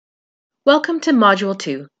Welcome to Module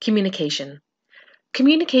 2, Communication.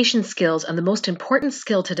 Communication skills are the most important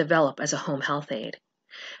skill to develop as a home health aide.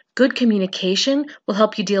 Good communication will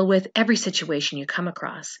help you deal with every situation you come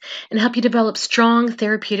across and help you develop strong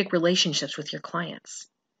therapeutic relationships with your clients.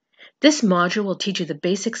 This module will teach you the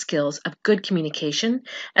basic skills of good communication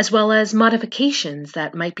as well as modifications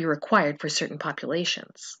that might be required for certain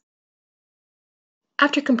populations.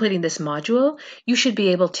 After completing this module, you should be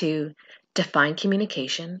able to define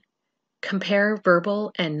communication, compare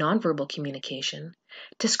verbal and nonverbal communication,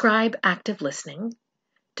 describe active listening,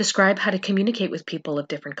 describe how to communicate with people of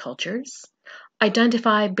different cultures,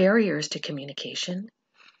 identify barriers to communication,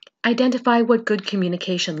 identify what good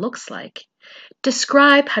communication looks like,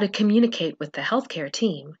 describe how to communicate with the healthcare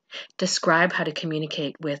team, describe how to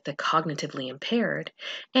communicate with the cognitively impaired,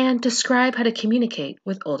 and describe how to communicate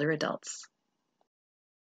with older adults.